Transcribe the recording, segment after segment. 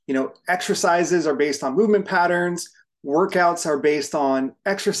exercises are based on movement patterns, workouts are based on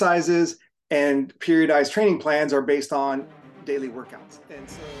exercises, and periodized training plans are based on daily workouts. And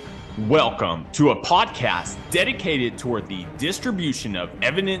so, welcome to a podcast dedicated toward the distribution of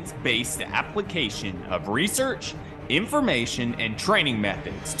evidence-based application of research, information, and training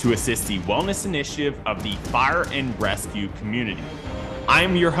methods to assist the wellness initiative of the fire and rescue community. I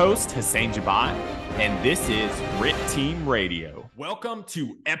am your host, Hussien Jabai, and this is RIT Team Radio. Welcome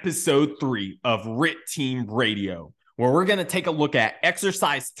to episode 3 of RIT Team Radio, where we're going to take a look at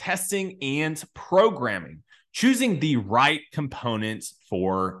exercise testing and programming, choosing the right components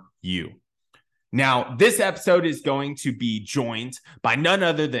for you. Now, this episode is going to be joined by none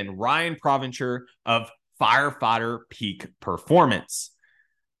other than Ryan Provencher of Firefighter Peak Performance.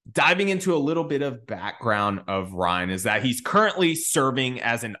 Diving into a little bit of background of Ryan is that he's currently serving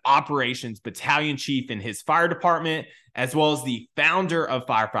as an operations battalion chief in his fire department, as well as the founder of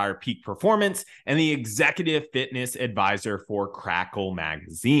Firefighter Peak Performance and the executive fitness advisor for Crackle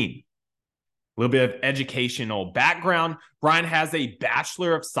Magazine. A little bit of educational background. Ryan has a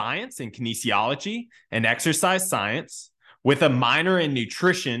Bachelor of Science in Kinesiology and Exercise Science with a minor in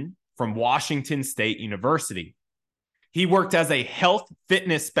nutrition from Washington State University. He worked as a health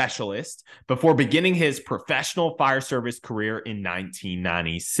fitness specialist before beginning his professional fire service career in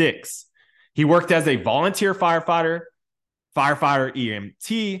 1996. He worked as a volunteer firefighter, firefighter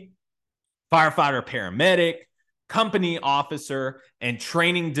EMT, firefighter paramedic, company officer, and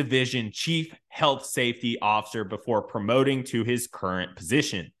training division chief health safety officer before promoting to his current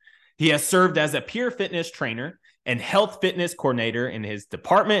position. He has served as a peer fitness trainer and health fitness coordinator in his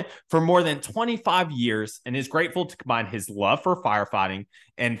department for more than 25 years and is grateful to combine his love for firefighting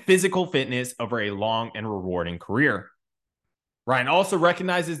and physical fitness over a long and rewarding career. Ryan also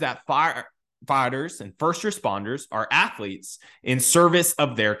recognizes that firefighters and first responders are athletes in service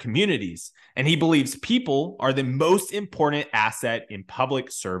of their communities, and he believes people are the most important asset in public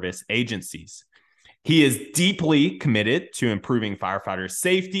service agencies. He is deeply committed to improving firefighters'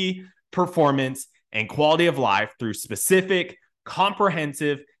 safety, performance, and quality of life through specific,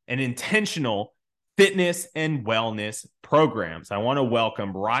 comprehensive, and intentional fitness and wellness programs. I want to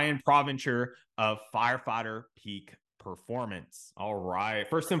welcome Ryan Provencher of Firefighter Peak Performance. All right.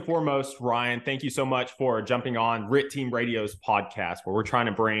 First and foremost, Ryan, thank you so much for jumping on RIT Team Radio's podcast, where we're trying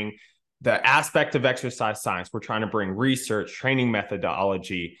to bring the aspect of exercise science. We're trying to bring research, training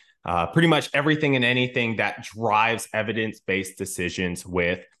methodology, pretty much everything and anything that drives evidence-based decisions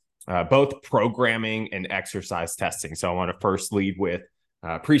with both programming and exercise testing. So I want to first lead with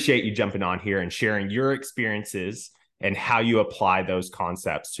appreciate you jumping on here and sharing your experiences and how you apply those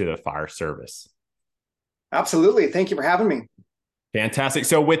concepts to the fire service. absolutely. Thank you for having me. Fantastic.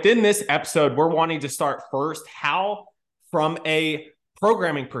 So within this episode, we're wanting to start first how from a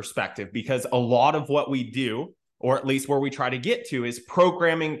programming perspective, because a lot of what we do, or at least where we try to get to, is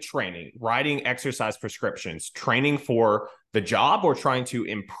programming training, writing exercise prescriptions, training for the job, or trying to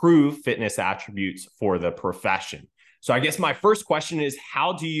improve fitness attributes for the profession. So I guess my first question is,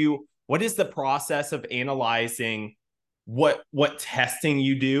 what is the process of analyzing what testing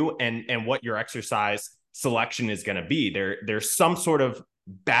you do and what your exercise selection is going to be? There's some sort of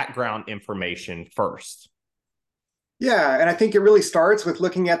background information first. Yeah, and I think it really starts with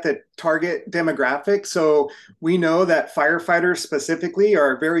looking at the target demographic. So we know that firefighters specifically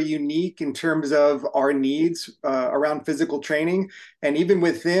are very unique in terms of our needs around physical training. And even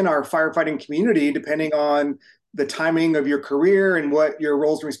within our firefighting community, depending on the timing of your career and what your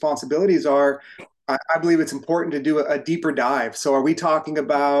roles and responsibilities are, I believe it's important to do a deeper dive. So are we talking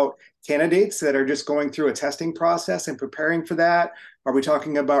about candidates that are just going through a testing process and preparing for that? Are we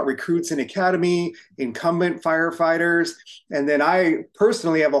talking about recruits in academy, incumbent firefighters? And then I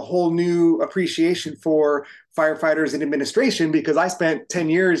personally have a whole new appreciation for firefighters in administration, because I spent 10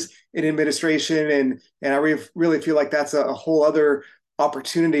 years in administration, and I really feel like that's a whole other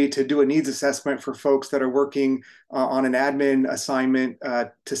opportunity to do a needs assessment for folks that are working on an admin assignment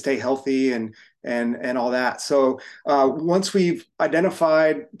to stay healthy and all that. So once we've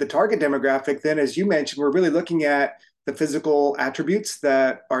identified the target demographic, then as you mentioned, we're really looking at the physical attributes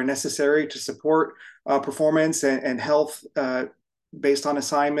that are necessary to support performance and health based on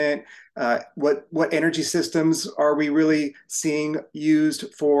assignment. What energy systems are we really seeing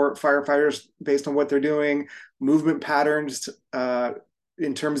used for firefighters based on what they're doing? Movement patterns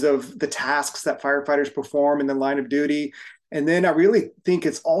in terms of the tasks that firefighters perform in the line of duty. And then I really think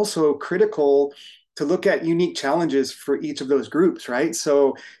it's also critical to look at unique challenges for each of those groups, right?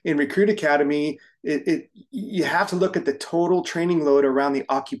 So in Recruit Academy, you have to look at the total training load around the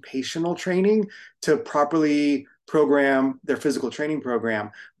occupational training to properly program their physical training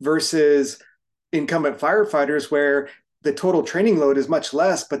program versus incumbent firefighters where the total training load is much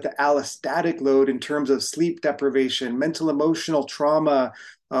less, but the allostatic load in terms of sleep deprivation, mental emotional trauma,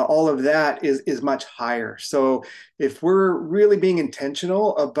 all of that is much higher. So if we're really being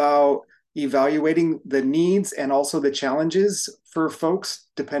intentional about evaluating the needs and also the challenges for folks,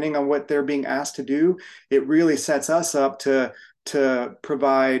 depending on what they're being asked to do, it really sets us up to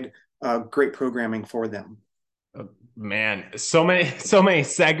provide great programming for them. Man, so many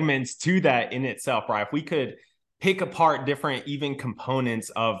segments to that in itself, right? If we could pick apart different even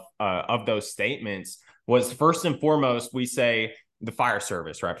components of those statements, was first and foremost, we say the fire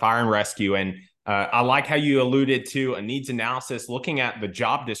service, right? Fire and rescue. And I like how you alluded to a needs analysis, looking at the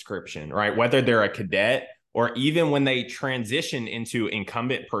job description, right? Whether they're a cadet or even when they transition into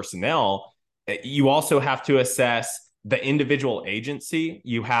incumbent personnel, you also have to assess the individual agency.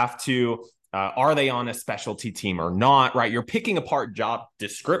 You have to are they on a specialty team or not, right? You're picking apart job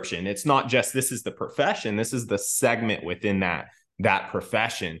description. It's not just this is the profession, this is the segment within that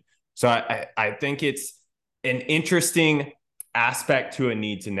profession. So I think it's an interesting aspect to a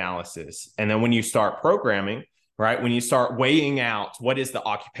needs analysis. And then when you start programming, right, when you start weighing out what is the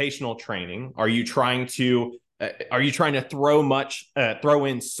occupational training, are you trying to throw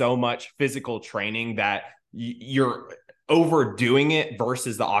in so much physical training that you're overdoing it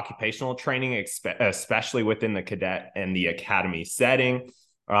versus the occupational training, especially within the cadet and the academy setting?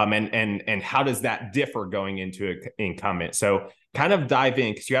 And how does that differ going into an incumbent? So kind of dive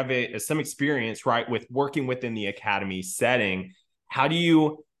in, because you have some experience, right, with working within the academy setting. How do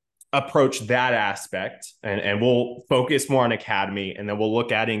you approach that aspect? And we'll focus more on academy, and then we'll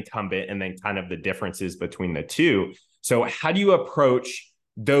look at incumbent and then kind of the differences between the two. So how do you approach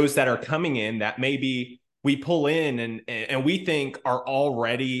those that are coming in that maybe we pull in and we think are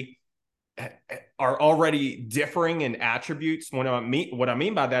already differing in attributes? What I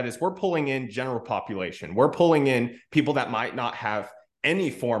mean by that is we're pulling in general population. We're pulling in people that might not have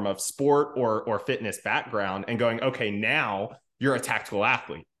any form of sport or fitness background and going, okay, now you're a tactical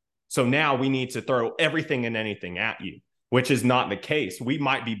athlete. So now we need to throw everything and anything at you, which is not the case. We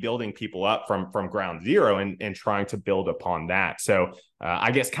might be building people up from ground zero and trying to build upon that. So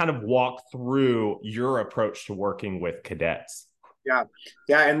I guess kind of walk through your approach to working with cadets. Yeah.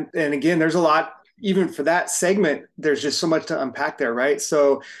 Yeah. And again, there's a lot, even for that segment, there's just so much to unpack there, right?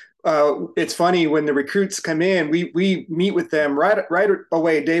 So it's funny when the recruits come in, we meet with them right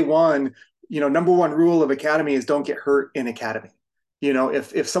away, day one. Number one rule of academy is don't get hurt in academy.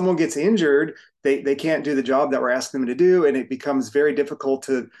 If someone gets injured, they can't do the job that we're asking them to do, and it becomes very difficult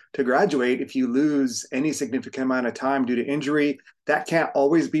to graduate if you lose any significant amount of time due to injury. That can't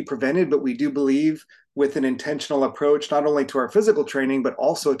always be prevented, but we do believe with an intentional approach, not only to our physical training, but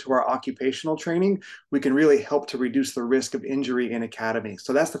also to our occupational training, we can really help to reduce the risk of injury in academy.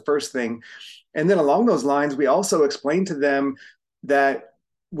 So that's the first thing. And then along those lines, we also explain to them that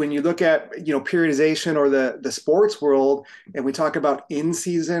when you look at periodization or the sports world, and we talk about in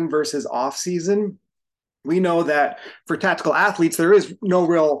season versus off season, we know that for tactical athletes there is no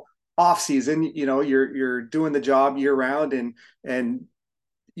real off season. You're doing the job year round, and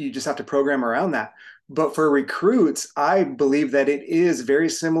you just have to program around that. But for recruits, I believe that it is very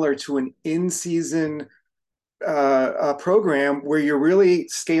similar to an in season program where you're really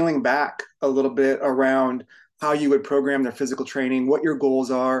scaling back a little bit around how you would program their physical training, what your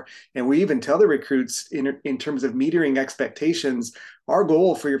goals are. And we even tell the recruits in terms of metering expectations, our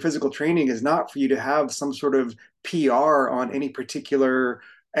goal for your physical training is not for you to have some sort of PR on any particular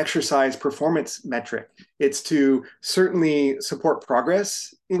exercise performance metric. It's to certainly support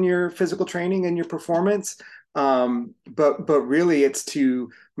progress in your physical training and your performance. But really it's to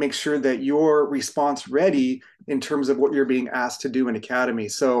make sure that you're response ready in terms of what you're being asked to do in academy.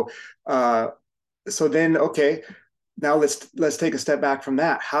 So then, okay, now let's take a step back from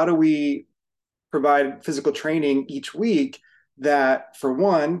that. How do we provide physical training each week that, for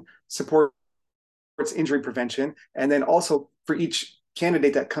one, supports injury prevention, and then also for each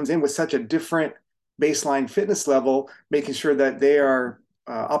candidate that comes in with such a different baseline fitness level, making sure that they are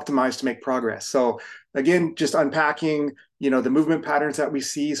optimized to make progress. So again, just unpacking, the movement patterns that we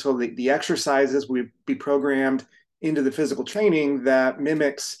see. So the exercises will be programmed into the physical training that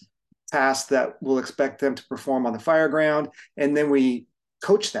mimics tasks that we'll expect them to perform on the fire ground. And then we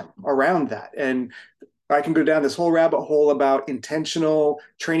coach them around that. And I can go down this whole rabbit hole about intentional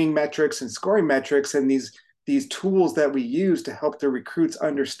training metrics and scoring metrics and these tools that we use to help the recruits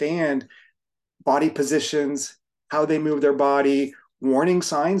understand body positions, how they move their body, warning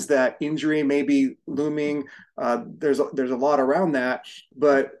signs that injury may be looming. There's a lot around that,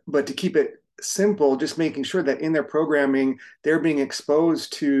 but to keep it simple, just making sure that in their programming, they're being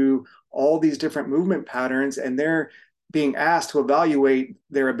exposed to all these different movement patterns, and they're being asked to evaluate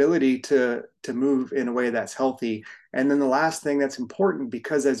their ability to move in a way that's healthy. And then the last thing that's important,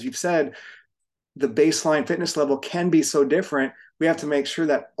 because as you've said, the baseline fitness level can be so different, we have to make sure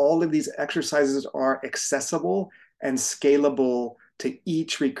that all of these exercises are accessible and scalable to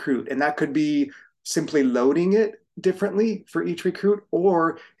each recruit. And that could be simply loading it differently for each recruit,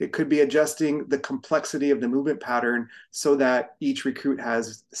 or it could be adjusting the complexity of the movement pattern so that each recruit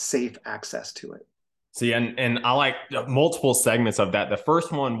has safe access to it. See, and I like multiple segments of that. The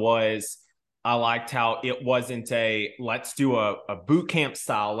first one was I liked how it wasn't a let's do a boot camp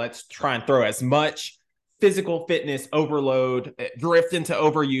style. Let's try and throw as much physical fitness overload, drift into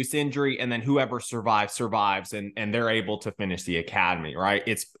overuse injury, and then whoever survives, and they're able to finish the academy, right?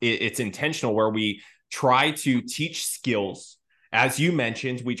 It's intentional where we try to teach skills. As you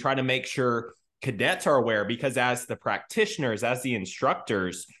mentioned, we try to make sure cadets are aware, because as the practitioners, as the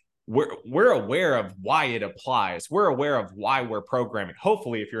instructors, we're aware of why it applies. We're aware of why we're programming.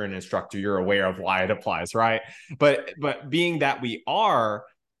 Hopefully, if you're an instructor, you're aware of why it applies, right? But being that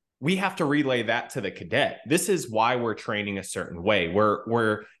we have to relay that to the cadet. This is why we're training a certain way.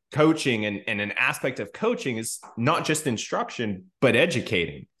 We're coaching, and an aspect of coaching is not just instruction, but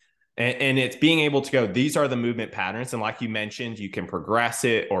educating. And it's being able to go, these are the movement patterns. And like you mentioned, you can progress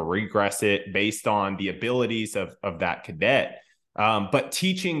it or regress it based on the abilities of that cadet. But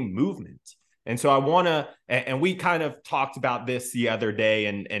teaching movement. And so I want to, and we kind of talked about this the other day,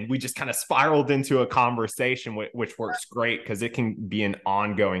 and we just kind of spiraled into a conversation, which works great because it can be an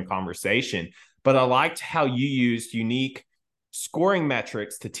ongoing conversation. But I liked how you used unique scoring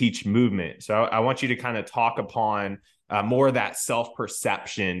metrics to teach movement. So I want you to kind of talk upon more of that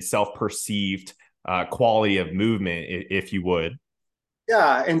self-perception, self-perceived quality of movement, if you would.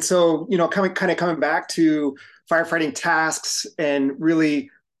 Yeah, and so coming back to firefighting tasks and really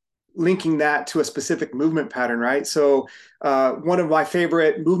linking that to a specific movement pattern, right? So one of my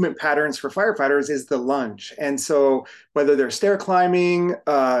favorite movement patterns for firefighters is the lunge. And so whether they're stair climbing,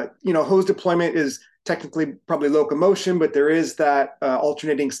 hose deployment is technically probably locomotion, but there is that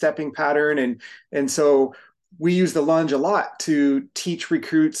alternating stepping pattern. And so we use the lunge a lot to teach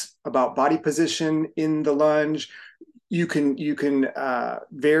recruits about body position in the lunge. You can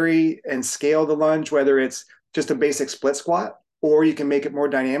vary and scale the lunge, whether it's just a basic split squat, or you can make it more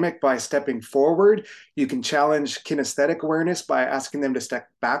dynamic by stepping forward. You can challenge kinesthetic awareness by asking them to step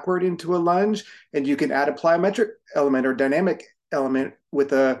backward into a lunge, and you can add a plyometric element or dynamic element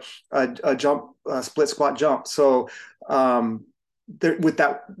with a jump, split squat jump. So with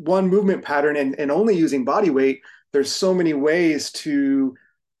that one movement pattern and only using body weight, there's so many ways to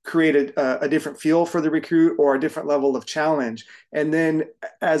create a different feel for the recruit or a different level of challenge. And then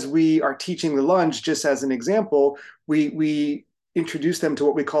as we are teaching the lunge, just as an example, we introduce them to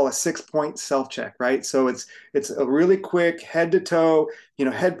what we call a 6-point self-check, right? So it's a really quick head to toe,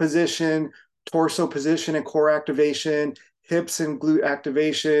 head position, torso position and core activation, hips and glute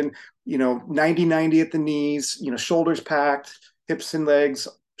activation, 90-90 at the knees, shoulders packed, hips and legs,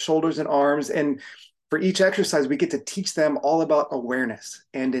 shoulders and arms. And for each exercise, we get to teach them all about awareness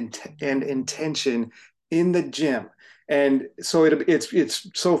and intention in the gym. And so it's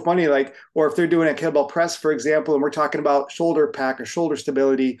so funny, or if they're doing a kettlebell press, for example, and we're talking about shoulder pack or shoulder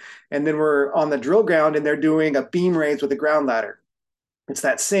stability, and then we're on the drill ground and they're doing a beam raise with a ground ladder. It's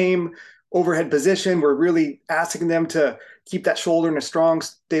that same overhead position. We're really asking them to keep that shoulder in a strong,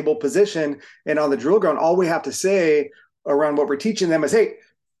 stable position. And on the drill ground, all we have to say around what we're teaching them is, hey,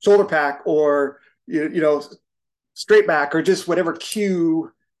 shoulder pack, or straight back, or just whatever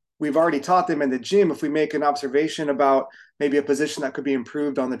cue we've already taught them in the gym. If we make an observation about maybe a position that could be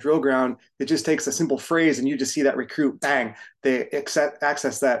improved on the drill ground, it just takes a simple phrase and you just see that recruit, bang, they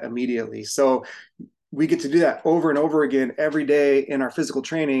access that immediately. So we get to do that over and over again every day in our physical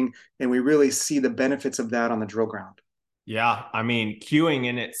training, and we really see the benefits of that on the drill ground. Yeah, I mean, cueing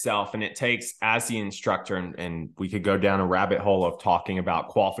in itself, and it takes, as the instructor, and we could go down a rabbit hole of talking about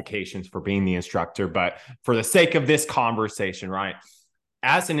qualifications for being the instructor, but for the sake of this conversation, right?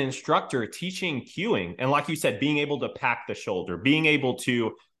 As an instructor, teaching cueing, and like you said, being able to pack the shoulder, being able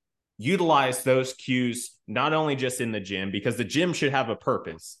to utilize those cues, not only just in the gym, because the gym should have a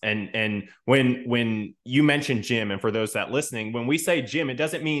purpose. And when you mention gym, and for those that listening, when we say gym, it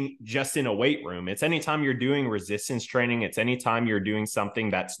doesn't mean just in a weight room. It's anytime you're doing resistance training. It's anytime you're doing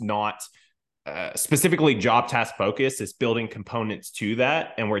something that's not specifically job task focused. It's building components to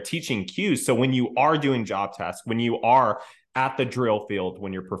that. And we're teaching cues. So when you are doing job tasks, when you are at the drill field,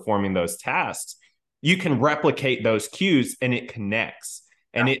 when you're performing those tasks, you can replicate those cues and it connects.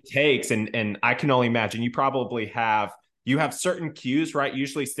 And it takes, and I can only imagine you probably have, you have certain cues, right?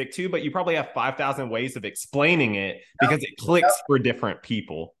 Usually stick to, but you probably have 5,000 ways of explaining it Yep, because it clicks for different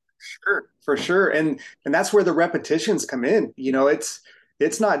people. sure, for sure. And that's where the repetitions come in.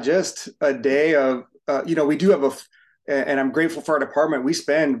 It's not just a day of we do have and I'm grateful for our department. We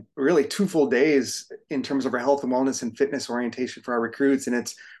spend really 2 full days in terms of our health and wellness and fitness orientation for our recruits, and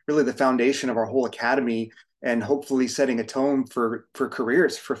it's really the foundation of our whole academy and hopefully setting a tone for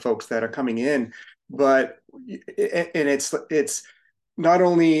careers for folks that are coming in. But and it's not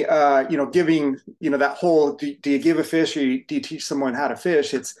only giving that whole do you give a fish, or do you teach someone how to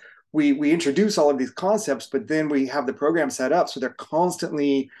fish. It's we introduce all of these concepts, but then we have the program set up so they're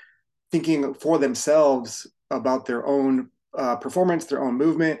constantly thinking for themselves about their own performance, their own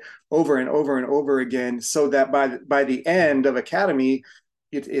movement, over and over and over again, so that by the end of academy,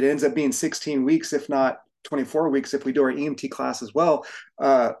 it ends up being 16 weeks, if not 24 weeks, if we do our EMT class as well.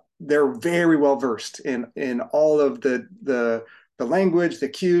 They're very well versed in all of the language, the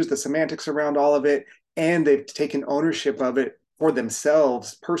cues, the semantics around all of it, and they've taken ownership of it for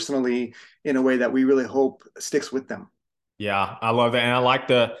themselves personally in a way that we really hope sticks with them. Yeah, I love that. And I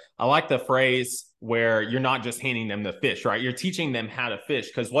like the phrase where you're not just handing them the fish, right? You're teaching them how to fish,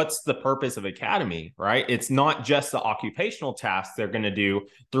 because what's the purpose of academy, right? It's not just the occupational tasks they're going to do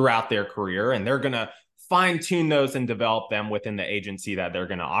throughout their career, and they're going to fine tune those and develop them within the agency that they're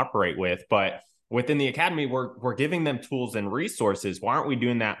going to operate with. But within the academy, we're giving them tools and resources. Why aren't we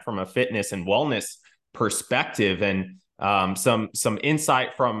doing that from a fitness and wellness perspective? And some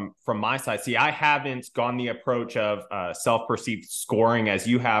insight from my side. See, I haven't gone the approach of self-perceived scoring as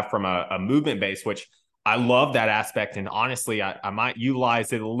you have from a movement base, which I love that aspect. And honestly, I might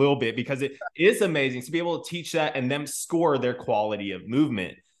utilize it a little bit because it is amazing to be able to teach that and them score their quality of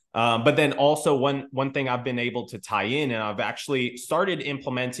movement. But then also one thing I've been able to tie in, and I've actually started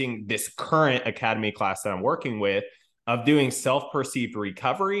implementing this current academy class that I'm working with, of doing self-perceived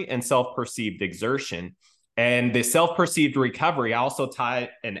recovery and self-perceived exertion. And the self-perceived recovery, I also tie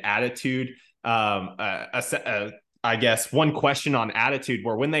an attitude, I guess one question on attitude,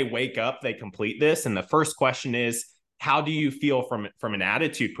 where when they wake up, they complete this. And the first question is, how do you feel from an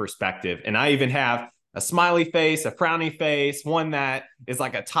attitude perspective? And I even have a smiley face, a frowny face, one that is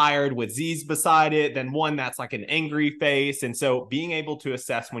like a tired with Z's beside it, then one that's like an angry face. And so being able to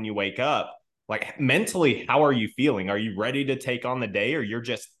assess when you wake up, like mentally, how are you feeling? Are you ready to take on the day, or you're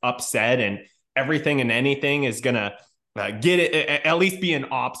just upset and everything and anything is going to get it, at least be an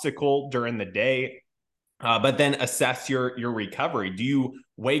obstacle during the day? But then assess your recovery. Do you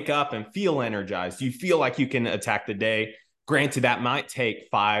wake up and feel energized? Do you feel like you can attack the day? Granted, that might take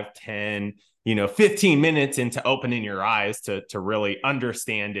 5, 10, 15 minutes into opening your eyes to really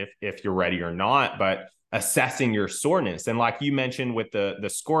understand if you're ready or not. But assessing your soreness, and like you mentioned with the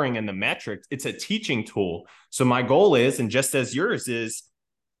scoring and the metrics, it's a teaching tool. So my goal is, and just as yours is,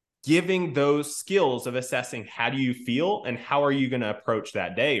 giving those skills of assessing how do you feel and how are you going to approach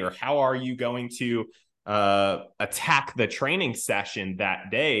that day, or how are you going to attack the training session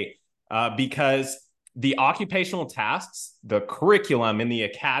that day, because the occupational tasks, the curriculum in the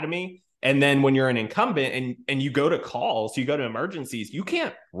academy, and then when you're an incumbent and you go to calls, you go to emergencies, you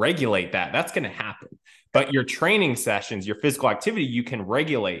can't regulate that. That's going to happen. But your training sessions, your physical activity, you can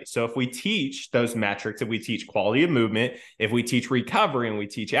regulate. So if we teach those metrics, if we teach quality of movement, if we teach recovery and we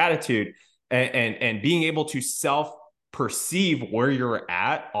teach attitude, and being able to self-perceive where you're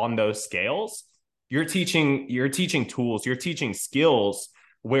at on those scales, you're teaching tools, you're teaching skills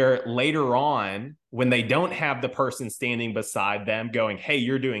where later on, when they don't have the person standing beside them going, hey,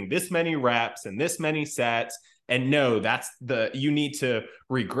 you're doing this many reps and this many sets, and no, you need to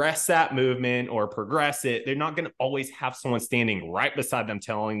regress that movement or progress it. They're not going to always have someone standing right beside them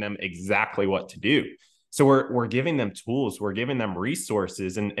telling them exactly what to do. So we're giving them tools, we're giving them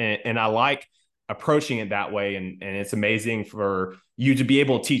resources, and I like approaching it that way. And it's amazing for you to be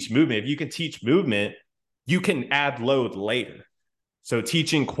able to teach movement. If you can teach movement, you can add load later. So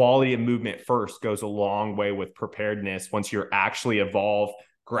teaching quality of movement first goes a long way with preparedness once you're actually evolved,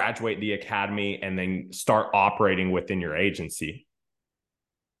 graduate the academy, and then start operating within your agency.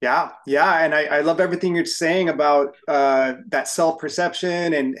 Yeah, yeah, and I love everything you're saying about that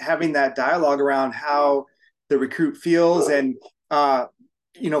self-perception and having that dialogue around how the recruit feels. And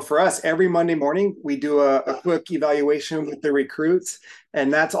for us, every Monday morning we do a quick evaluation with the recruits,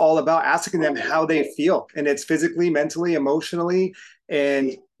 and that's all about asking them how they feel, and it's physically, mentally, emotionally.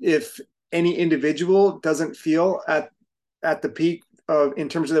 And if any individual doesn't feel at the peak in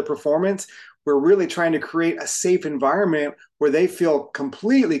terms of their performance, we're really trying to create a safe environment where they feel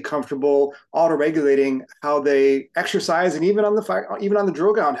completely comfortable auto-regulating how they exercise, and even on the fire, even on the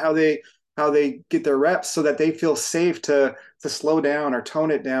drill ground, how they get their reps, so that they feel safe to slow down or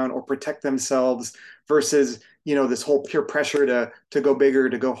tone it down or protect themselves versus this whole pure pressure to go bigger,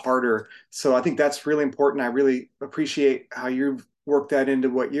 to go harder. So I think that's really important. I really appreciate how you've worked that into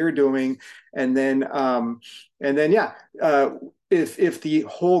what you're doing. And then yeah, if the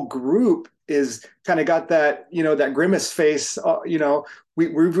whole group is kind of got that that grimace face,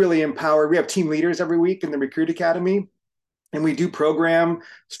 we've really empowered. We have team leaders every week in the Recruit Academy, and we do program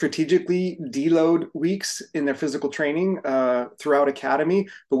strategically deload weeks in their physical training throughout academy.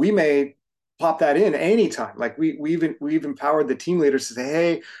 But we may pop that in anytime. Like we've empowered the team leaders to say,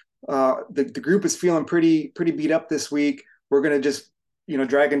 hey, the group is feeling pretty beat up this week. We're going to just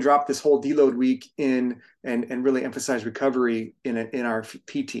drag and drop this whole deload week in and really emphasize recovery in our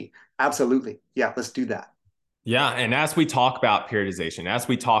PT. Absolutely, yeah, let's do that. Yeah, and as we talk about periodization, as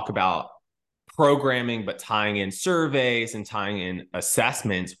we talk about programming, but tying in surveys and tying in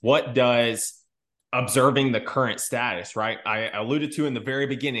assessments, what does observing the current status, right? I alluded to in the very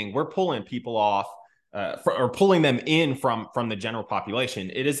beginning, we're pulling people off or pulling them in from the general population.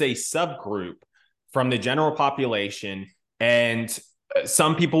 It is a subgroup from the general population. And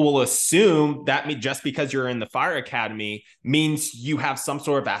some people will assume that just because you're in the fire academy means you have some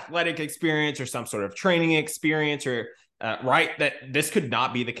sort of athletic experience or some sort of training experience, or right, that this could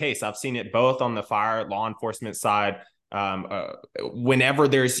not be the case. I've seen it both on the fire law enforcement side. Whenever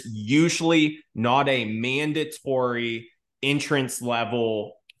there's usually not a mandatory entrance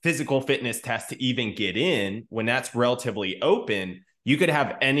level physical fitness test to even get in, when that's relatively open, you could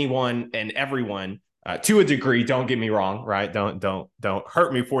have anyone and everyone to a degree. Don't get me wrong, right? Don't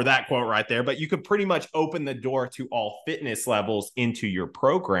hurt me for that quote right there. But you could pretty much open the door to all fitness levels into your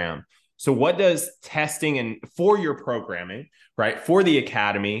program. So what does testing, and for your programming, right, for the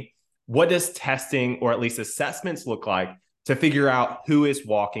academy, what does testing or at least assessments look like to figure out who is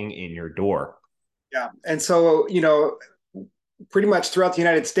walking in your door? Yeah. And so, pretty much throughout the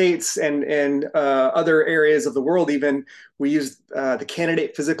United States and other areas of the world, even, we use the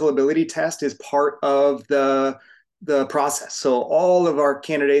candidate physical ability test as part of the process. So all of our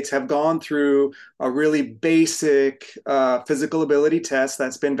candidates have gone through a really basic physical ability test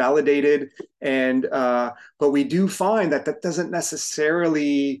that's been validated, and but we do find that doesn't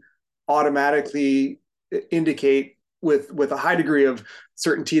necessarily automatically indicate with a high degree of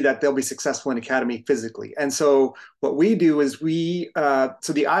certainty that they'll be successful in academy physically. And so what we do is so the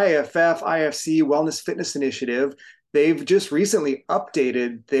IAFF, IFC Wellness Fitness Initiative, they've just recently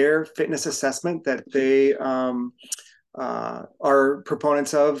updated their fitness assessment that they are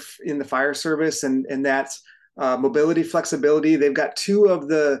proponents of in the fire service, and that's mobility, flexibility. They've got two of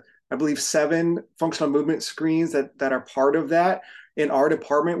the, I believe, 7 functional movement screens that are part of that. In our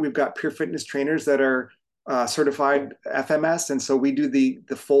department, we've got peer fitness trainers that are certified FMS, and so we do the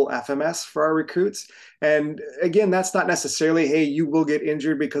full FMS for our recruits. And again, that's not necessarily, hey, you will get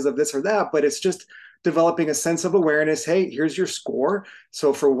injured because of this or that, but it's just developing a sense of awareness. Hey, here's your score.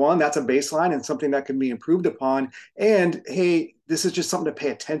 So for one, that's a baseline and something that can be improved upon. And hey, this is just something to pay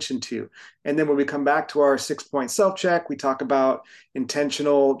attention to. And then when we come back to our 6-point self-check, we talk about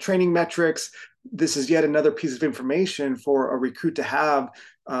intentional training metrics. This is yet another piece of information for a recruit to have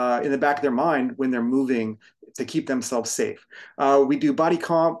in the back of their mind when they're moving to keep themselves safe. We do body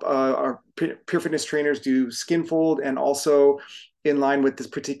comp. Our peer fitness trainers do skin fold, and also in line with this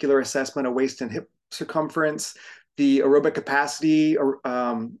particular assessment, a waist and hip circumference. The aerobic capacity,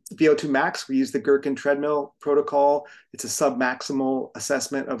 VO2 max, we use the Gherkin treadmill protocol. It's a sub-maximal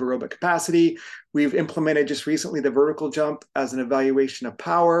assessment of aerobic capacity. We've implemented just recently the vertical jump as an evaluation of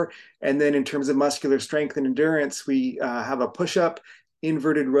power. And then in terms of muscular strength and endurance, we have a push-up,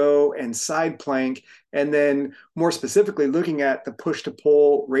 inverted row, and side plank. And then more specifically, looking at the push to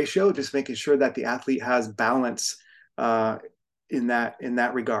pull ratio, just making sure that the athlete has balance in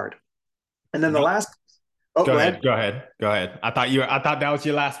that regard. And then the last, go ahead. I thought that was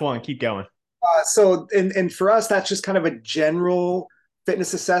your last one. Keep going. So for us, that's just kind of a general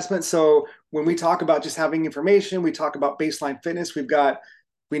fitness assessment. So when we talk about just having information, we talk about baseline fitness.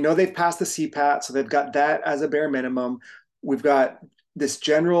 We know they've passed the CPAT, so they've got that as a bare minimum. We've got this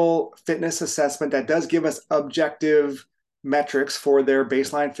general fitness assessment that does give us objective metrics for their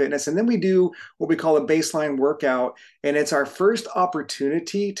baseline fitness. And then we do what we call a baseline workout. And it's our first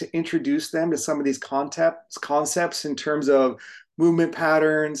opportunity to introduce them to some of these concepts in terms of movement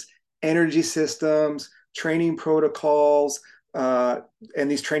patterns, energy systems, training protocols, and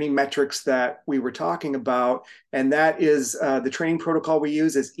these training metrics that we were talking about. And that is the training protocol we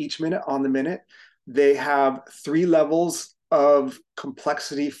use is each minute on the minute. They have 3 levels of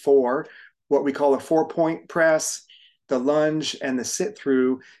complexity for what we call a 4-point press, the lunge, and the sit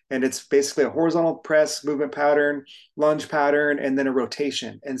through. And it's basically a horizontal press movement pattern, lunge pattern, and then a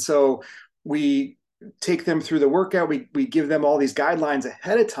rotation. And so we take them through the workout. We give them all these guidelines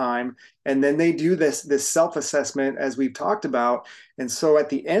ahead of time, and then they do this self-assessment as we've talked about. And so at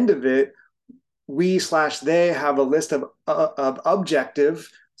the end of it, they have a list of objective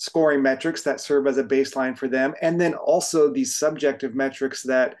scoring metrics that serve as a baseline for them, and then also these subjective metrics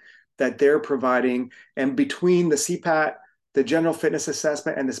that they're providing. And between the CPAT, the general fitness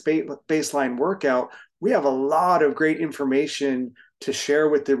assessment, and this baseline workout, we have a lot of great information to share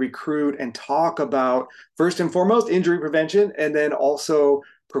with the recruit and talk about, first and foremost, injury prevention, and then also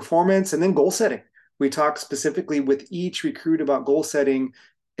performance, and then goal setting. We talk specifically with each recruit about goal setting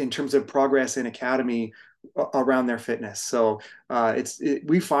in terms of progress in academy around their fitness. So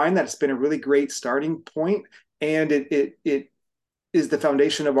we find that it's been a really great starting point, and it is the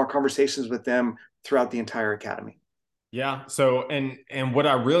foundation of our conversations with them throughout the entire academy. Yeah. So, and what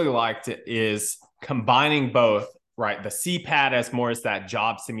I really liked is combining both, right? The CPAT as more as that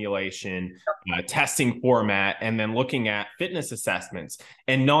job simulation, testing format, and then looking at fitness assessments,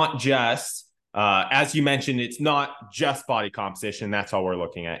 and not just, as you mentioned, it's not just body composition. That's all we're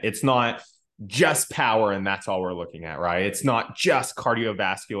looking at. It's not just power, and that's all we're looking at, right? It's not just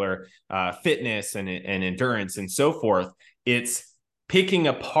cardiovascular fitness and endurance and so forth. It's picking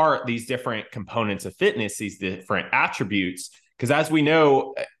apart these different components of fitness, these different attributes, because as we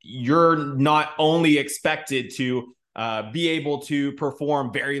know, you're not only expected to be able to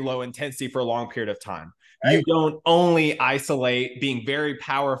perform very low intensity for a long period of time. Right. You don't only isolate being very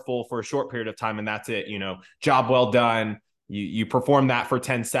powerful for a short period of time and that's it, job well done. You perform that for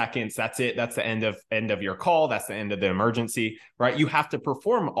 10 seconds. That's it. That's the end of your call. That's the end of the emergency, right? You have to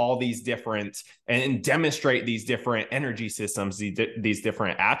perform all these different and demonstrate these different energy systems, these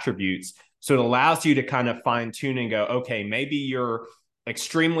different attributes. So it allows you to kind of fine tune and go, okay, maybe you're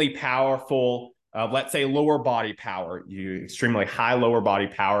extremely powerful. Let's say lower body power, you extremely high lower body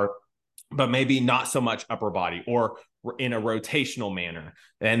power, but maybe not so much upper body, or in a rotational manner,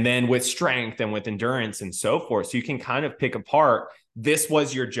 and then with strength and with endurance and so forth. So you can kind of pick apart, this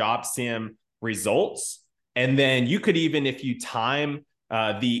was your job sim results. And then you could even, if you time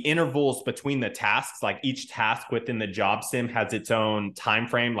the intervals between the tasks, like each task within the job sim has its own time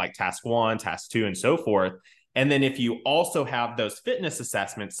frame, like task 1, task 2, and so forth. And then if you also have those fitness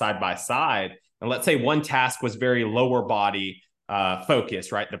assessments side by side, and let's say one task was very lower body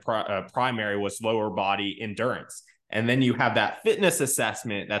focus, right? The primary was lower body endurance. And then you have that fitness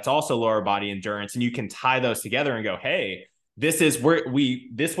assessment that's also lower body endurance, and you can tie those together and go, hey, this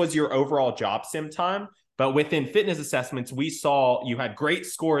was your overall job sim time. But within fitness assessments, we saw you had great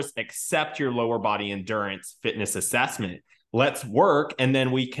scores except your lower body endurance fitness assessment. Let's work, and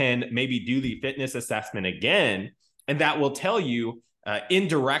then we can maybe do the fitness assessment again. And that will tell you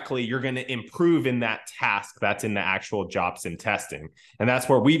indirectly, you're going to improve in that task that's in the actual job sim testing. And that's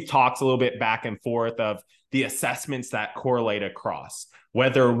where we've talked a little bit back and forth of the assessments that correlate across,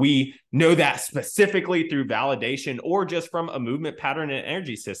 whether we know that specifically through validation or just from a movement pattern and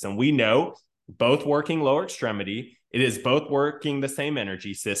energy system. We know both working lower extremity, it is both working the same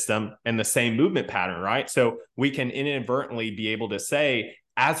energy system and the same movement pattern, right? So we can inadvertently be able to say,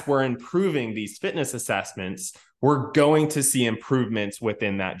 as we're improving these fitness assessments, we're going to see improvements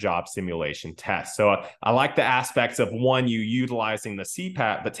within that job simulation test. So I like the aspects of, one, you utilizing the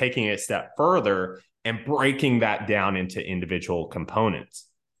CPAT, but taking it a step further and breaking that down into individual components.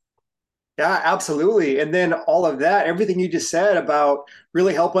 Yeah, absolutely. And then all of that, everything you just said about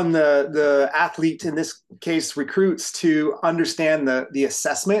really helping the athlete, in this case, recruits, to understand the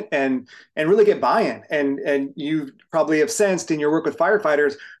assessment and really get buy-in. And you probably have sensed in your work with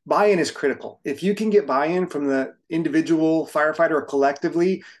firefighters, buy-in is critical. If you can get buy-in from the individual firefighter or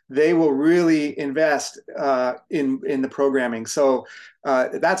collectively, they will really invest in the programming. So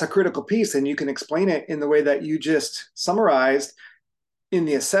that's a critical piece, and you can explain it in the way that you just summarized in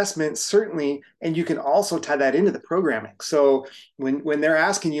the assessment, certainly, and you can also tie that into the programming. So when they're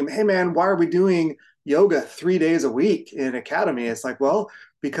asking you, hey man, why are we doing yoga 3 days a week in academy? It's like, well,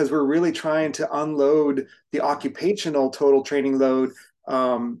 because we're really trying to unload the occupational total training load.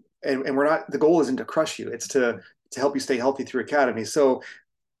 And we're not, the goal isn't to crush you, it's to help you stay healthy through academy. So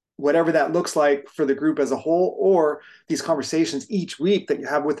whatever that looks like for the group as a whole, or these conversations each week that you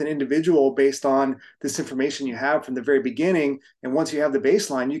have with an individual based on this information you have from the very beginning. And once you have the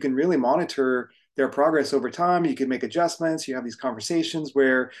baseline, you can really monitor their progress over time. You can make adjustments. You have these conversations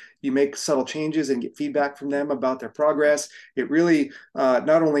where you make subtle changes and get feedback from them about their progress. It really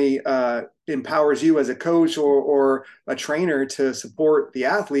not only empowers you as a coach or a trainer to support the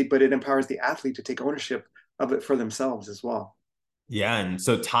athlete, but it empowers the athlete to take ownership of it for themselves as well. Yeah, and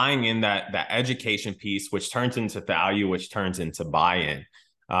so tying in that education piece, which turns into value, which turns into buy-in,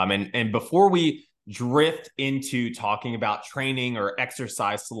 and before we drift into talking about training or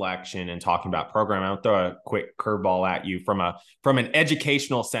exercise selection and talking about programming, I'll throw a quick curveball at you from an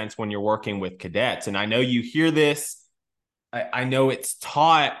educational sense when you're working with cadets. And I know you hear this. I know it's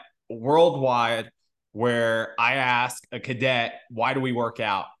taught worldwide, where I ask a cadet, "Why do we work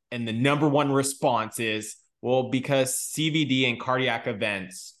out?" And the number one response is, well, because CVD and cardiac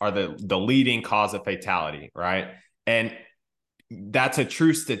events are the leading cause of fatality, right? And that's a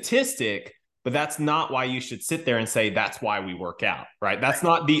true statistic, but that's not why you should sit there and say that's why we work out, right? That's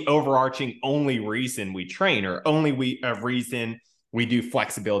not the overarching only reason we train, or only a reason we do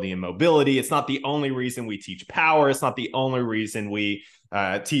flexibility and mobility. It's not the only reason we teach power. It's not the only reason we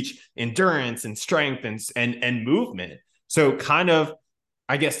teach endurance and strength and movement. So kind of,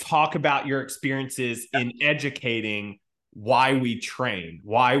 I guess, talk about your experiences in educating why we train,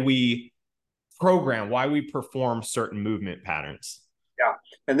 why we program, why we perform certain movement patterns. Yeah.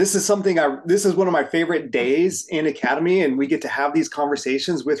 And this is this is one of my favorite days in academy. And we get to have these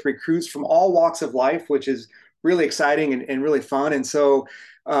conversations with recruits from all walks of life, which is really exciting and really fun. And so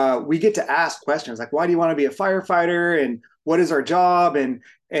we get to ask questions like, why do you want to be a firefighter? And what is our job? And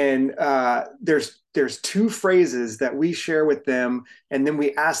there's two phrases that we share with them, and then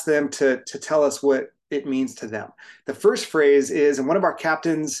we ask them to tell us what it means to them. The first phrase is, and one of our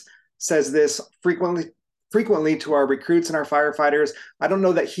captains says this frequently to our recruits and our firefighters. I don't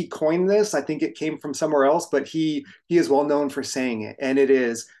know that he coined this. I think it came from somewhere else, but he is well known for saying it. And it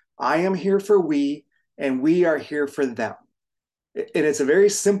is, "I am here for we, and we are here for them." And it's a very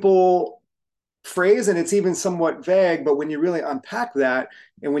simple phrase, and it's even somewhat vague, but when you really unpack that,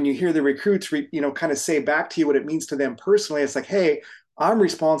 and when you hear the recruits kind of say back to you what it means to them personally, it's like, hey, I'm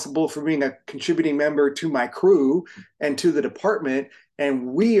responsible for being a contributing member to my crew and to the department, and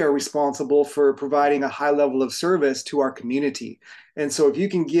we are responsible for providing a high level of service to our community. And so if you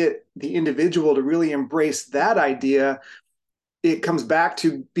can get the individual to really embrace that idea, it comes back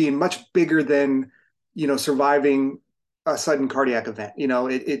to being much bigger than surviving a sudden cardiac event.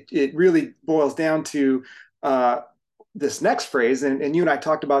 It really boils down to this next phrase, and you and I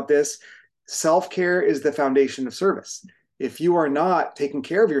talked about this. Self-care is the foundation of service. If you are not taking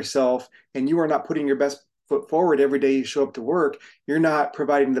care of yourself and you are not putting your best foot forward every day you show up to work, you're not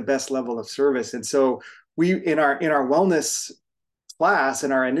providing the best level of service. And so we, in our wellness class,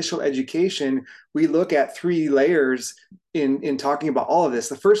 in our initial education, we look at three layers in talking about all of this.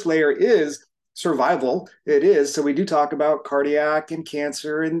 The first layer is survival. It is. So we do talk about cardiac and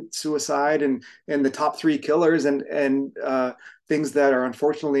cancer and suicide and the top three killers and things that are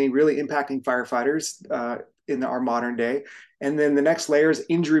unfortunately really impacting firefighters in our modern day. And then the next layer is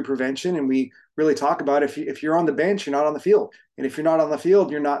injury prevention. And we really talk about if you're on the bench, you're not on the field. And if you're not on the field,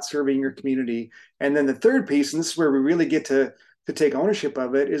 you're not serving your community. And then the third piece, and this is where we really get to take ownership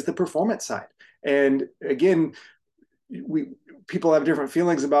of it, is the performance side. And again, people have different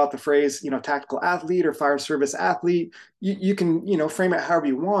feelings about the phrase, tactical athlete or fire service athlete. You can, frame it however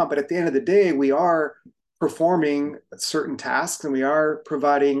you want, but at the end of the day, we are performing certain tasks and we are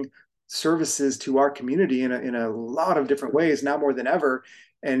providing services to our community in a lot of different ways, now more than ever.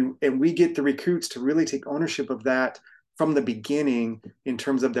 And we get the recruits to really take ownership of that from the beginning in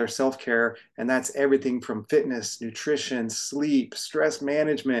terms of their self-care. And that's everything from fitness, nutrition, sleep, stress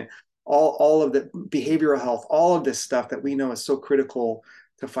management, all of the behavioral health, all of this stuff that we know is so critical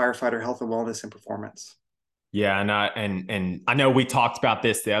to firefighter health and wellness and performance. Yeah, and I know we talked about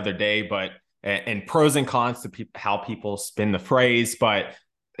this the other day, but and pros and cons to how people spin the phrase, but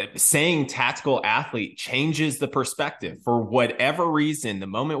saying tactical athlete changes the perspective for whatever reason. The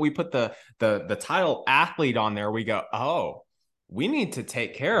moment we put the title athlete on there, we go, oh, we need to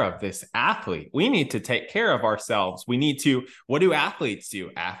take care of this athlete. We need to take care of ourselves. What do athletes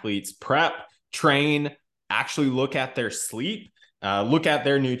do? Athletes prep, train, actually look at their sleep, look at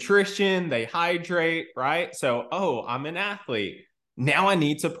their nutrition, they hydrate, right? So, oh, I'm an athlete. Now I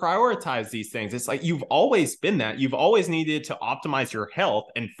need to prioritize these things. It's like you've always been that. You've always needed to optimize your health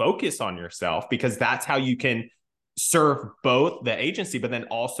and focus on yourself, because that's how you can serve both the agency, but then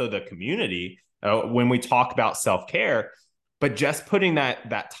also the community when we talk about self-care. But just putting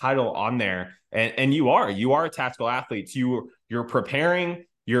that title on there, and you are a tactical athlete. You're preparing,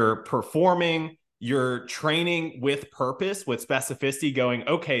 you're performing, you're training with purpose, with specificity, going,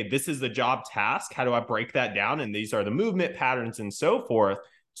 okay, this is the job task. How do I break that down? And these are the movement patterns and so forth.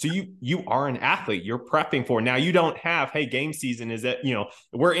 So you are an athlete. You're prepping for. Now you don't have, hey, game season is that,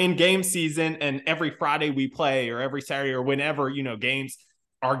 we're in game season and every Friday we play, or every Saturday, or whenever, games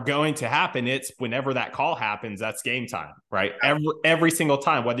are going to happen. It's whenever that call happens, that's game time, right? Every single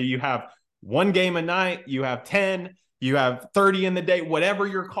time, whether you have one game a night, you have 10, you have 30 in the day, whatever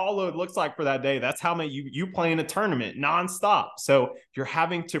your call load looks like for that day, that's how many you play in a tournament nonstop. So you're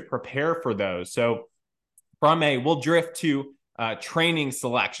having to prepare for those. So we'll drift to training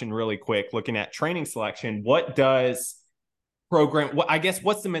selection really quick. Looking at training selection, what does I guess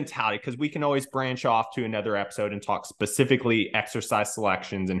what's the mentality? Because we can always branch off to another episode and talk specifically exercise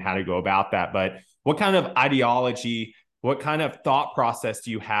selections and how to go about that. But what kind of ideology, what kind of thought process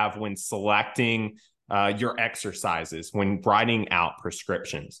do you have when selecting your exercises, when writing out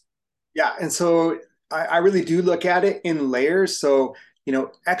prescriptions? Yeah. And so I really do look at it in layers. So,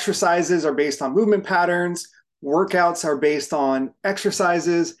 exercises are based on movement patterns, workouts are based on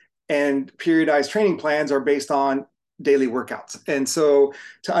exercises, and periodized training plans are based on daily workouts. And so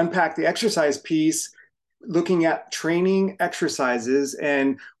to unpack the exercise piece, looking at training exercises,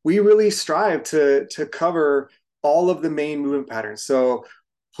 and we really strive to cover all of the main movement patterns. So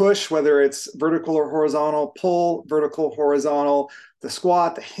push, whether it's vertical or horizontal, pull, vertical, horizontal, the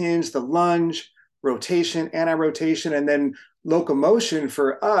squat, the hinge, the lunge, rotation, anti-rotation, and then locomotion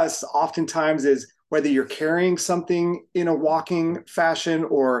for us oftentimes is whether you're carrying something in a walking fashion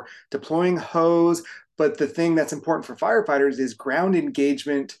or deploying hose. But the thing that's important for firefighters is ground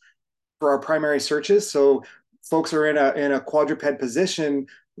engagement for our primary searches. So folks are in a quadruped position,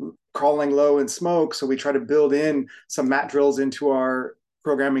 crawling low in smoke. So we try to build in some mat drills into our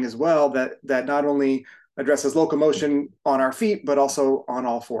programming as well that not only addresses locomotion on our feet, but also on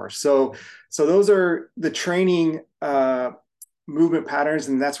all fours. So those are the training movement patterns,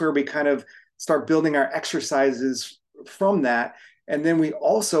 and that's where we kind of start building our exercises from that. And then we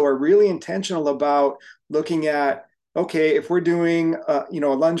also are really intentional about looking at, okay, if we're doing a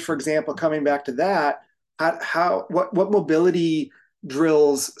lunge, for example, coming back to that, what mobility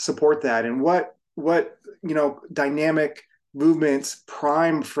drills support that, and what dynamic movements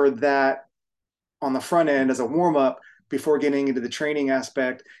prime for that on the front end as a warm up before getting into the training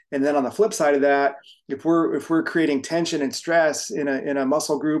aspect. And then on the flip side of that, if we're creating tension and stress in a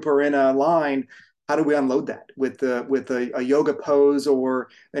muscle group or in a line, how do we unload that with a yoga pose or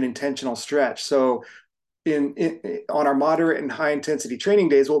an intentional stretch? So on our moderate and high intensity training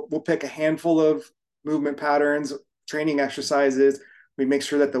days, we'll pick a handful of movement patterns, training exercises. We make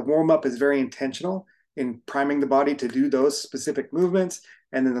sure that the warm up is very intentional in priming the body to do those specific movements.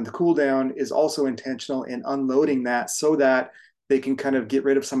 And then the cool down is also intentional in unloading that so that they can kind of get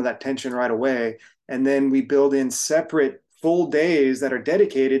rid of some of that tension right away. And then we build in separate full days that are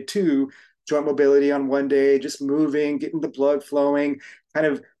dedicated to joint mobility on one day, just moving, getting the blood flowing, kind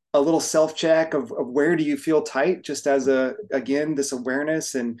of a little self-check of where do you feel tight, just as again, this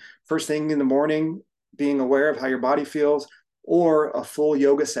awareness. And first thing in the morning, being aware of how your body feels, or a full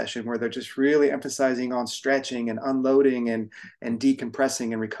yoga session where they're just really emphasizing on stretching and unloading and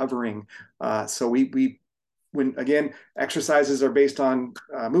decompressing and recovering. So when again, exercises are based on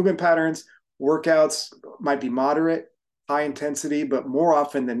movement patterns, workouts might be moderate, high intensity, but more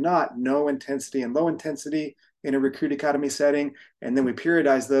often than not, no intensity and low intensity in a recruit academy setting. And then we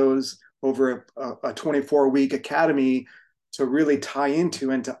periodize those over a 24-week academy to really tie into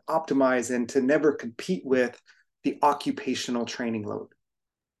and to optimize and to never compete with the occupational training load.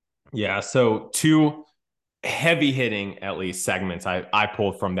 Yeah. So two heavy hitting, at least, segments I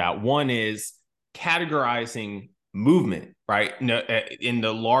pulled from that. One is categorizing movement, right? In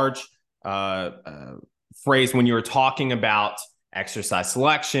the large phrase, when you were talking about exercise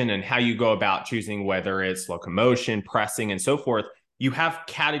selection and how you go about choosing whether it's locomotion, pressing, and so forth, you have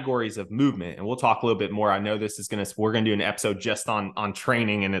categories of movement. And we'll talk a little bit more. I know we're going to do an episode just on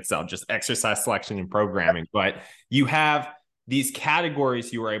training in itself, just exercise selection and programming. But you have these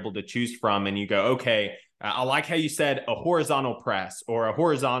categories you were able to choose from, and you go, okay, I like how you said a horizontal press or a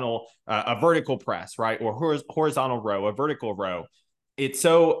vertical press, right? Or horizontal row, a vertical row. It's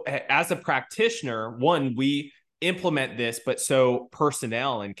so, as a practitioner, one, we implement this, but so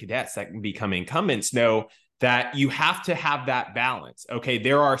personnel and cadets that can become incumbents know that you have to have that balance. Okay,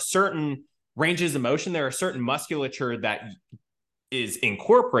 there are certain ranges of motion, there are certain musculature that is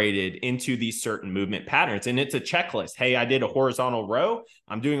incorporated into these certain movement patterns. And it's a checklist. Hey, I did a horizontal row,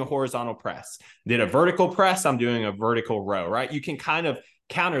 I'm doing a horizontal press. Did a vertical press, I'm doing a vertical row, right? You can kind of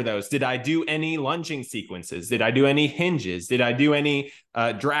counter those? Did I do any lunging sequences? Did I do any hinges? Did I do any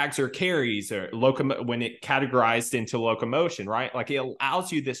drags or carries or when it categorized into locomotion, right? Like it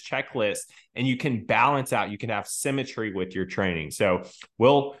allows you this checklist and you can balance out, you can have symmetry with your training. So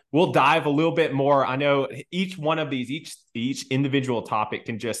we'll dive a little bit more. I know each one of these, each individual topic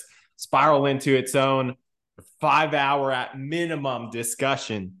can just spiral into its own 5 hour at minimum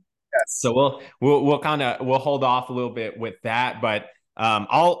discussion. Yes. So we'll hold off a little bit with that, but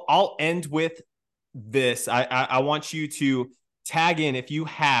I'll end with this. I want you to tag in if you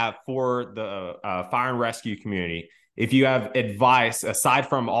have for the fire and rescue community, if you have advice aside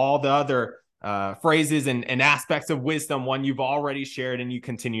from all the other phrases and aspects of wisdom, one you've already shared and you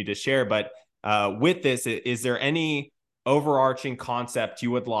continue to share. But with this, is there any overarching concept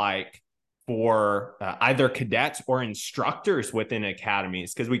you would like for either cadets or instructors within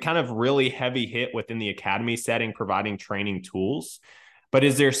academies? Because we kind of really heavy hit within the academy setting, providing training tools. But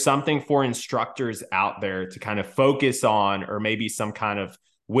is there something for instructors out there to kind of focus on, or maybe some kind of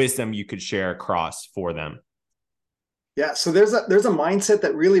wisdom you could share across for them? Yeah, so there's a mindset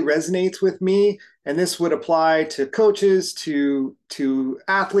that really resonates with me, and this would apply to coaches, to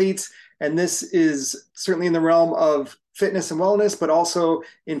athletes, and this is certainly in the realm of fitness and wellness, but also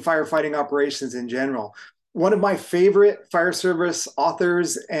in firefighting operations in general. One of my favorite fire service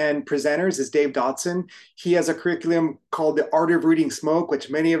authors and presenters is Dave Dodson. He has a curriculum called The Art of Reading Smoke, which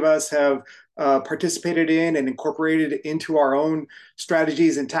many of us have participated in and incorporated into our own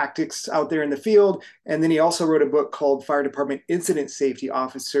strategies and tactics out there in the field. And then he also wrote a book called Fire Department Incident Safety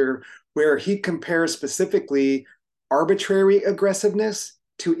Officer, where he compares specifically arbitrary aggressiveness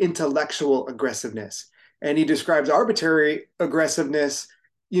to intellectual aggressiveness. And he describes arbitrary aggressiveness,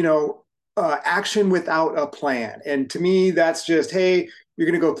 action without a plan. And to me, that's just, hey, you're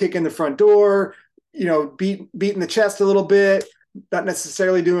going to go kick in the front door, beating the chest a little bit, not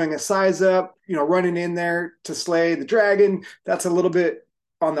necessarily doing a size up, running in there to slay the dragon. That's a little bit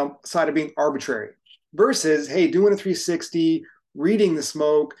on the side of being arbitrary versus, hey, doing a 360, reading the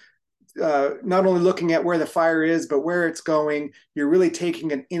smoke, not only looking at where the fire is, but where it's going. You're really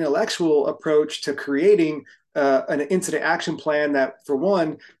taking an intellectual approach to creating an incident action plan that, for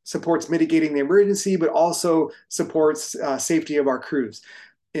one, supports mitigating the emergency, but also supports safety of our crews.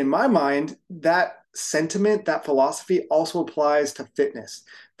 In my mind, that sentiment, that philosophy also applies to fitness.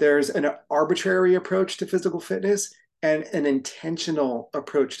 There's an arbitrary approach to physical fitness and an intentional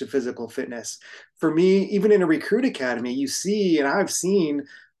approach to physical fitness. For me, even in a recruit academy, you see, and I've seen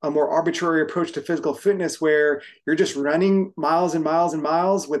a more arbitrary approach to physical fitness where you're just running miles and miles and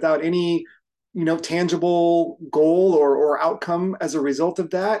miles without any tangible goal or outcome as a result of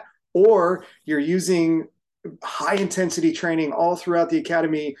that, or you're using high intensity training all throughout the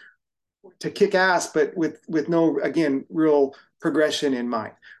academy to kick ass, but with no, again, real progression in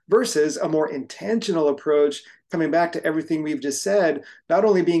mind, versus a more intentional approach, coming back to everything we've just said, not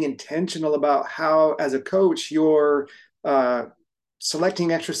only being intentional about how, as a coach, you're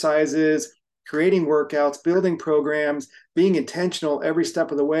selecting exercises, creating workouts, building programs, being intentional every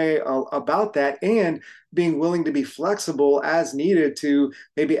step of the way about that, and being willing to be flexible as needed to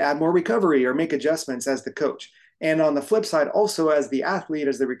maybe add more recovery or make adjustments as the coach. And on the flip side, also as the athlete,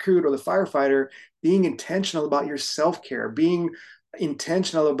 as the recruit or the firefighter, being intentional about your self-care, being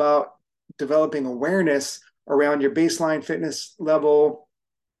intentional about developing awareness around your baseline fitness level,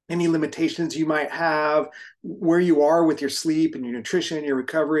 any limitations you might have, where you are with your sleep and your nutrition, your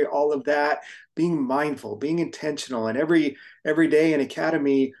recovery, all of that, being mindful, being intentional. And every day in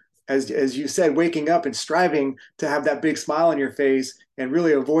academy, as you said, waking up and striving to have that big smile on your face and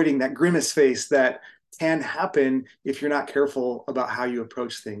really avoiding that grimace face that can happen if you're not careful about how you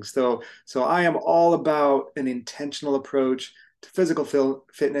approach things. So I am all about an intentional approach to physical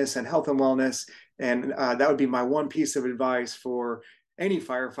fitness and health and wellness. And that would be my one piece of advice for any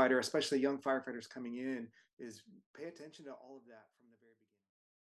firefighter, especially young firefighters coming in, is pay attention to all of that.